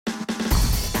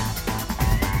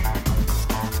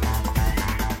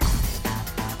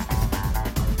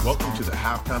to the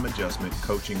Halftime Adjustment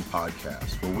Coaching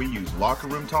Podcast, where we use locker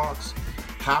room talks,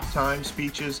 halftime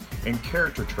speeches, and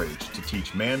character traits to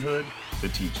teach manhood, to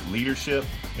teach leadership,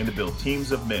 and to build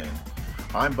teams of men.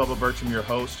 I'm Bubba Bertram, your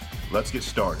host. Let's get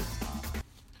started.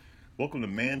 Welcome to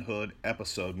Manhood,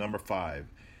 episode number 5,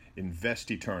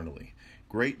 Invest Eternally.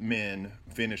 Great men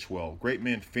finish well. Great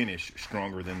men finish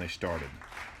stronger than they started.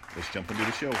 Let's jump into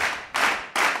the show.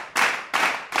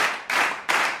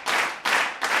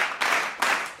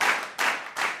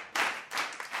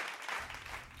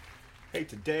 Hey,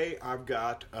 today I've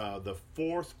got the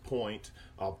fourth point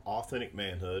of authentic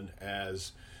manhood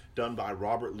as done by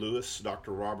Robert Lewis,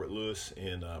 Dr. Robert Lewis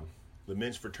in the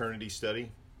Men's Fraternity Study,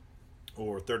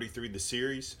 or 33, the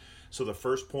series. So the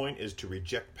first point is to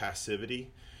reject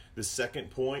passivity. The second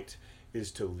point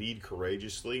is to lead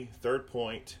courageously. Third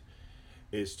point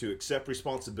is to accept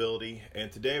responsibility.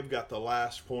 And today I've got the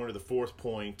last point, or the fourth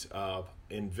point, of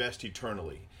invest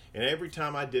eternally. And every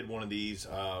time I did one of these,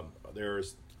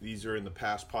 these are in the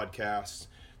past podcasts.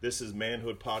 This is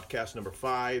Manhood Podcast number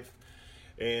 5.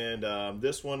 And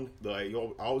this one, I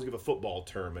always give a football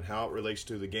term and how it relates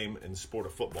to the game and sport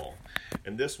of football.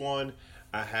 And this one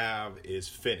I have is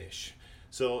finish.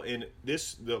 So in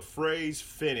this, the phrase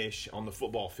finish on the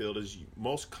football field is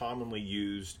most commonly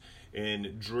used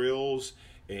in drills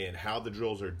and how the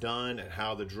drills are done and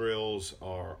how the drills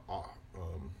are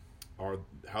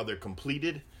how they're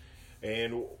completed.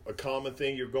 And a common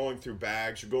thing, you're going through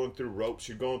bags, you're going through ropes,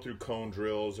 you're going through cone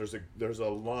drills. There's a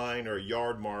line or a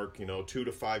yard mark, 2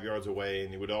 to 5 yards away,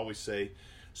 and you would always say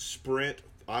sprint.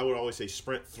 I would always say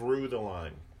sprint through the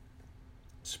line,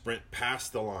 sprint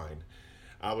past the line.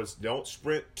 Don't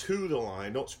sprint to the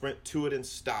line, don't sprint to it and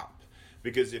stop.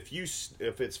 Because if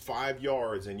it's 5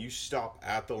 yards and you stop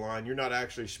at the line, you're not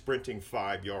actually sprinting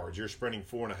 5 yards. You're sprinting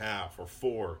 4.5 or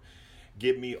 4.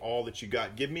 Give me all that you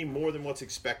got. Give me more than what's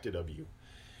expected of you.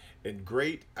 And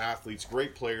great athletes,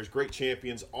 great players, great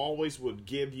champions always would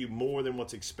give you more than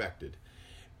what's expected.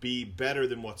 Be better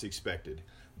than what's expected.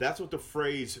 That's what the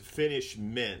phrase finish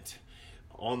meant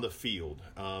on the field.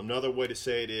 Another way to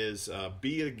say it is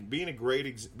be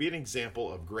an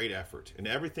example of great effort. And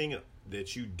everything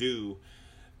that you do,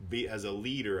 be as a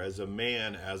leader, as a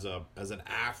man, as an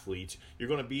athlete, you're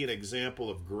going to be an example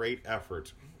of great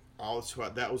effort.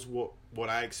 That was what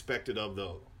I expected of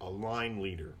a line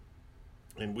leader.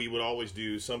 And we would always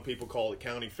do, some people call it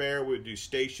county fair, we would do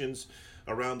stations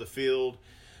around the field,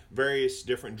 various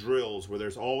different drills where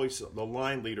there's always the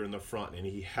line leader in the front, and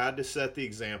he had to set the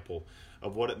example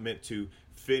of what it meant to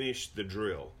finish the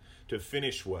drill, to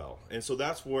finish well. And so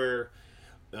that's where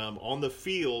on the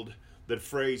field, the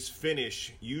phrase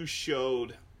finish, you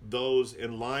showed those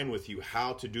in line with you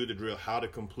how to do the drill, how to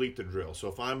complete the drill. So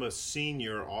if I'm a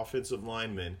senior offensive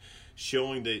lineman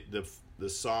showing the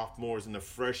sophomores and the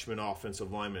freshman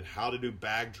offensive linemen how to do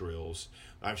bag drills,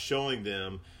 I'm showing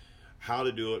them how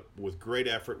to do it with great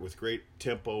effort, with great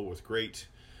tempo, with great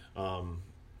by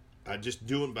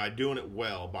doing it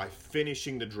well, by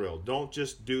finishing the drill. Don't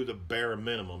just do the bare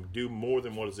minimum, do more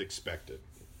than what is expected.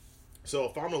 So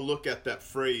if I'm going to look at that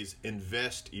phrase,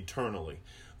 invest eternally,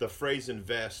 the phrase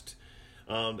invest,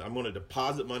 I'm going to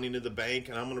deposit money into the bank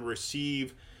and I'm going to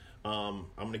receive, I'm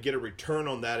going to get a return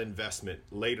on that investment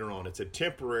later on. It's a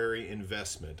temporary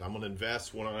investment. I'm going to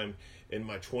invest when I'm in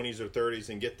my 20s or 30s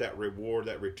and get that reward,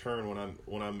 that return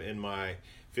when I'm in my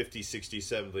 50s, 60s,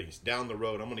 70s. Down the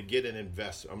road, I'm going to get I'm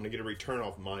going to get a return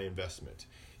off my investment.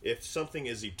 If something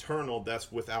is eternal,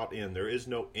 that's without end. There is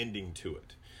no ending to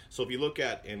it. So if you look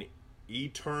at an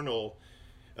eternal,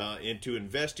 and to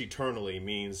invest eternally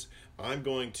means I'm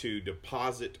going to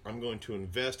deposit, I'm going to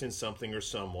invest in something or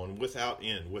someone without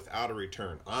end, without a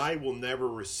return. I will never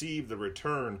receive the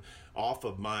return off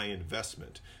of my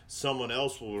investment. Someone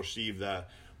else will receive the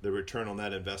return on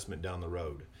that investment down the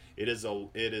road. It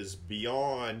is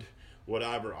beyond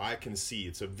whatever I can see.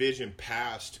 It's a vision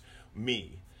past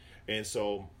me. And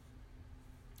so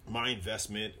my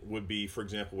investment would be, for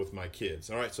example, with my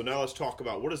kids. All right, so now let's talk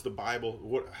about what is the Bible,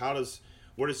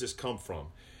 where does this come from?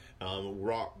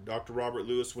 Dr. Robert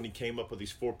Lewis, when he came up with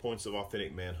these 4 points of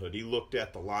authentic manhood, he looked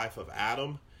at the life of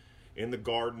Adam in the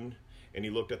garden, and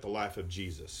he looked at the life of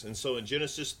Jesus. And so in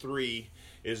Genesis 3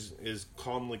 is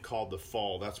commonly called the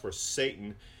fall. That's where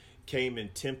Satan came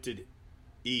and tempted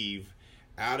Eve.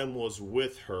 Adam was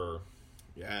with her.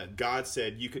 God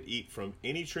said you could eat from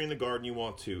any tree in the garden you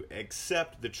want to,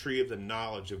 except the tree of the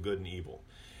knowledge of good and evil.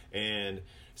 And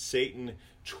Satan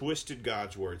twisted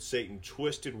God's word. Satan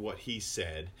twisted what he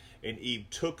said, and Eve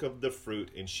took of the fruit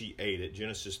and she ate it.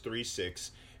 Genesis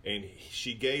 3:6. And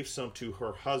she gave some to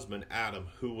her husband Adam,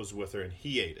 who was with her, and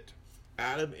he ate it.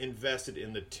 Adam invested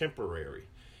in the temporary.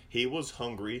 He was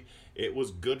hungry. It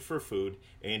was good for food,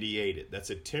 and he ate it. That's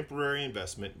a temporary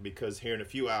investment, because here in a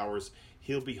few hours,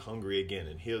 he'll be hungry again.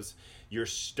 And your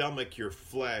stomach, your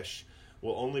flesh,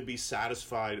 will only be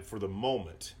satisfied for the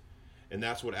moment. And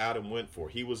that's what Adam went for.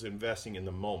 He was investing in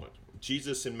the moment.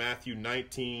 Jesus in Matthew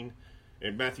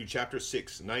chapter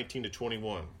 6, 19 to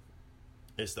 21,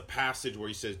 it's the passage where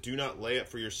he says, "Do not lay up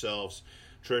for yourselves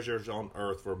treasures on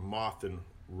earth, where moth and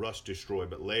rust destroy,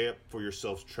 but lay up for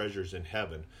yourselves treasures in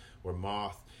heaven, where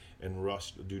moth and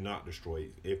rust do not destroy."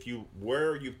 Where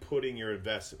are you putting your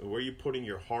investment? Where are you putting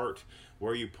your heart?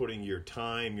 Where are you putting your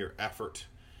time, your effort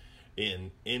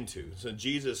into? So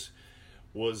Jesus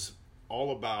was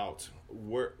all about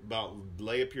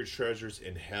lay up your treasures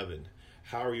in heaven.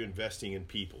 How are you investing in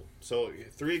people? So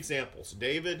 3 examples.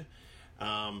 David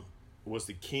was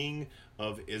the king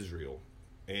of Israel,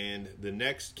 and the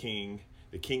next king,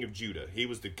 the king of Judah. David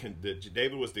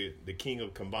was the king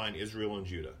of combined Israel and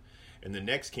Judah. And the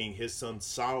next king, his son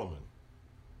Solomon.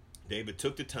 David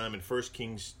took the time in 1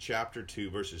 Kings chapter 2,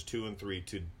 verses 2 and 3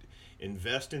 to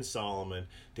invest in Solomon,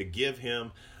 to give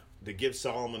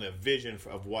Solomon a vision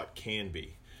of what can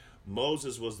be.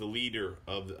 Moses was the leader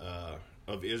of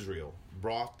Israel,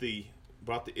 brought the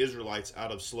Israelites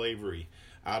out of slavery,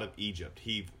 out of Egypt.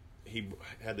 He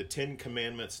had the 10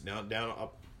 commandments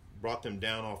brought them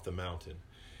down off the mountain.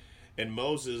 And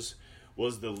Moses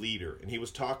was the leader, and he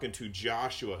was talking to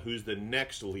Joshua, who's the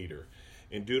next leader.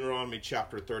 In Deuteronomy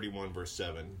chapter 31, verse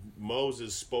 7,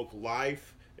 Moses spoke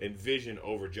life and vision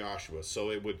over Joshua.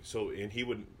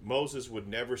 Moses would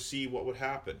never see what would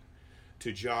happen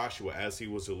to Joshua as he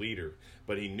was a leader,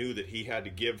 but he knew that he had to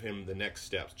give him the next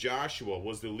steps. Joshua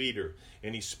was the leader,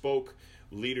 and he spoke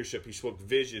leadership, he spoke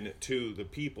vision to the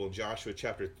people in Joshua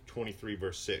chapter 23,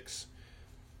 verse 6.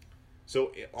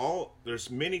 So there's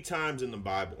many times in the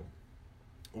Bible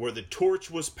where the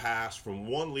torch was passed from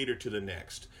one leader to the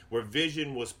next, where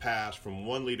vision was passed from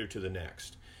one leader to the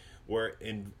next, where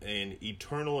in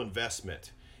eternal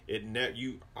investment,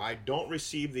 I don't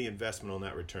receive the investment on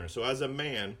that return. So as a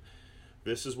man,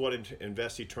 this is what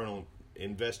invest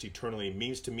eternally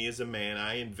means to me as a man.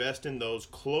 I invest in those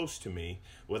close to me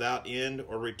without end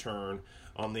or return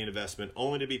on the investment,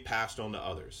 only to be passed on to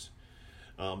others.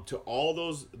 To all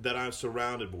those that I'm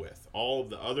surrounded with, all of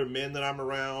the other men that I'm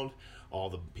around, all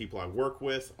the people I work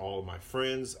with, all of my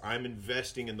friends, I'm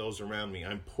investing in those around me.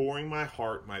 I'm pouring my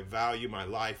heart, my value, my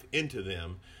life into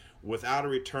them without a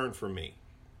return for me.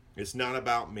 It's not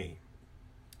about me.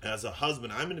 As a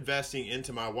husband, I'm investing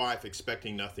into my wife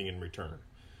expecting nothing in return.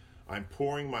 I'm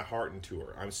pouring my heart into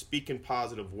her. I'm speaking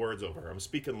positive words over her. I'm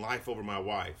speaking life over my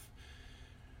wife,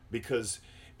 because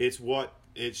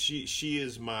she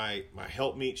is my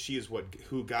helpmeet. She is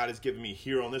who God has given me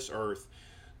here on this earth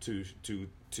to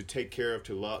take care of,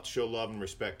 to love, show love and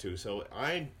respect to. So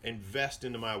I invest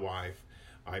into my wife.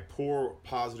 I pour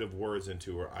positive words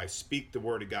into her. I speak the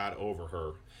word of God over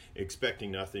her,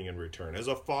 expecting nothing in return. As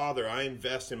a father, I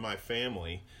invest in my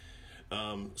family,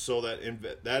 so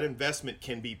that that investment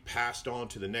can be passed on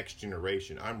to the next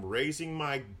generation. I'm raising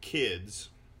my kids.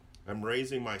 I'm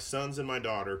raising my sons and my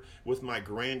daughter with my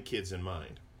grandkids in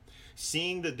mind.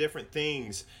 Seeing the different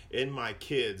things in my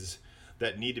kids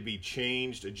that need to be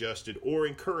changed, adjusted, or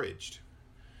encouraged.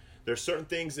 There's certain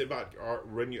things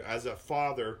when you, as a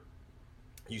father,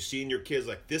 you see in your kids,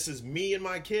 like, this is me and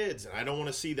my kids, and I don't want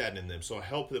to see that in them. So I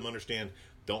help them understand,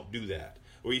 don't do that.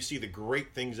 Or you see the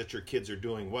great things that your kids are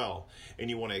doing well, and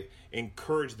you want to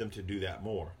encourage them to do that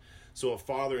more. So a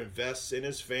father invests in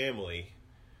his family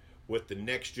with the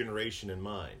next generation in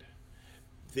mind,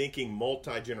 thinking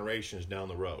multi-generations down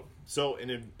the road. So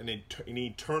an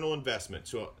eternal investment.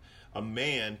 So a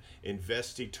man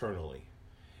invests eternally.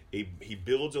 He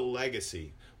builds a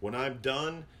legacy. When I'm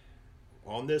done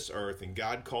on this earth and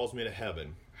God calls me to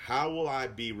heaven, how will I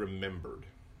be remembered?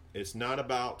 It's not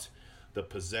about the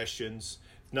possessions.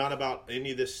 It's not about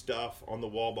any of this stuff on the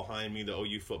wall behind me, the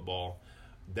OU football.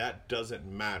 That doesn't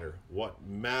matter. What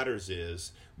matters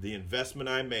is the investment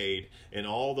I made and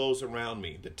all those around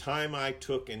me, the time I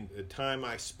took and the time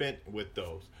I spent with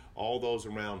all those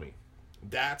around me.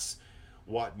 That's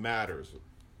what matters.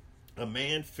 A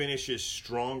man finishes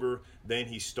stronger than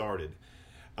he started.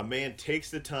 A man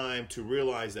takes the time to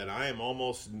realize that I am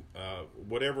almost,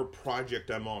 whatever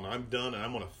project I'm on, I'm done and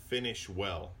I'm going to finish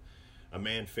well. A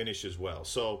man finishes well.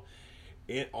 So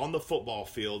on the football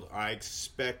field, I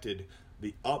expected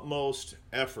the utmost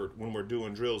effort when we're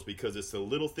doing drills, because it's the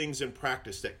little things in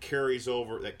practice that carry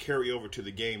over to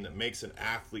the game that makes an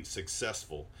athlete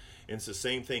successful. And it's the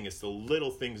same thing. It's the little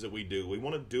things that we do. We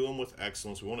want to do them with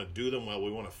excellence. We want to do them well.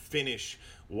 We want to finish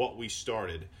what we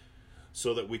started.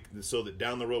 so that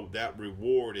down the road that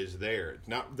reward is there. It's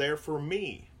not there for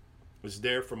me. It's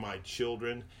there for my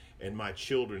children and my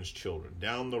children's children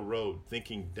down the road,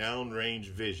 thinking downrange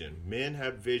vision. Men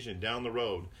have vision down the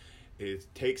road. It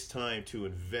takes time to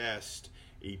invest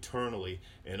eternally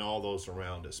in all those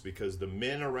around us, because the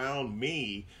men around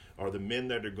me are the men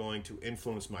that are going to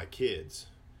influence my kids.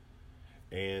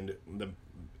 And the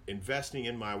investing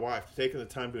in my wife, taking the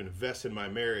time to invest in my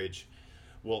marriage,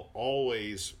 will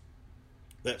always,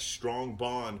 that strong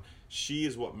bond, she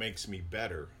is what makes me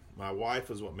better. My wife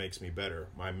is what makes me better.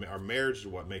 Our marriage is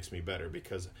what makes me better,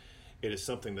 because it is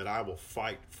something that I will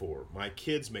fight for. My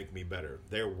kids make me better.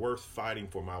 They're worth fighting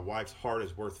for. My wife's heart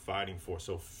is worth fighting for.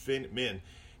 So men,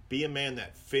 be a man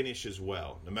that finishes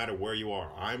well, no matter where you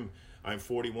are. I'm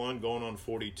 41, going on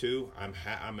 42. I'm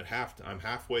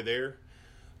halfway there,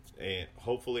 and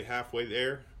hopefully halfway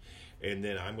there. And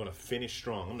then I'm going to finish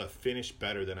strong. I'm going to finish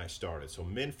better than I started. So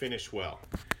men, finish well.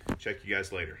 Check you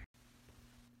guys later.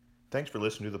 Thanks for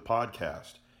listening to the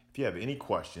podcast. If you have any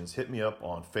questions, hit me up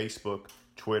on Facebook,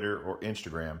 Twitter, or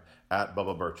Instagram at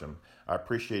Bubba Bertram. I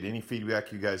appreciate any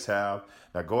feedback you guys have.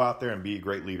 Now go out there and be a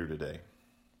great leader today.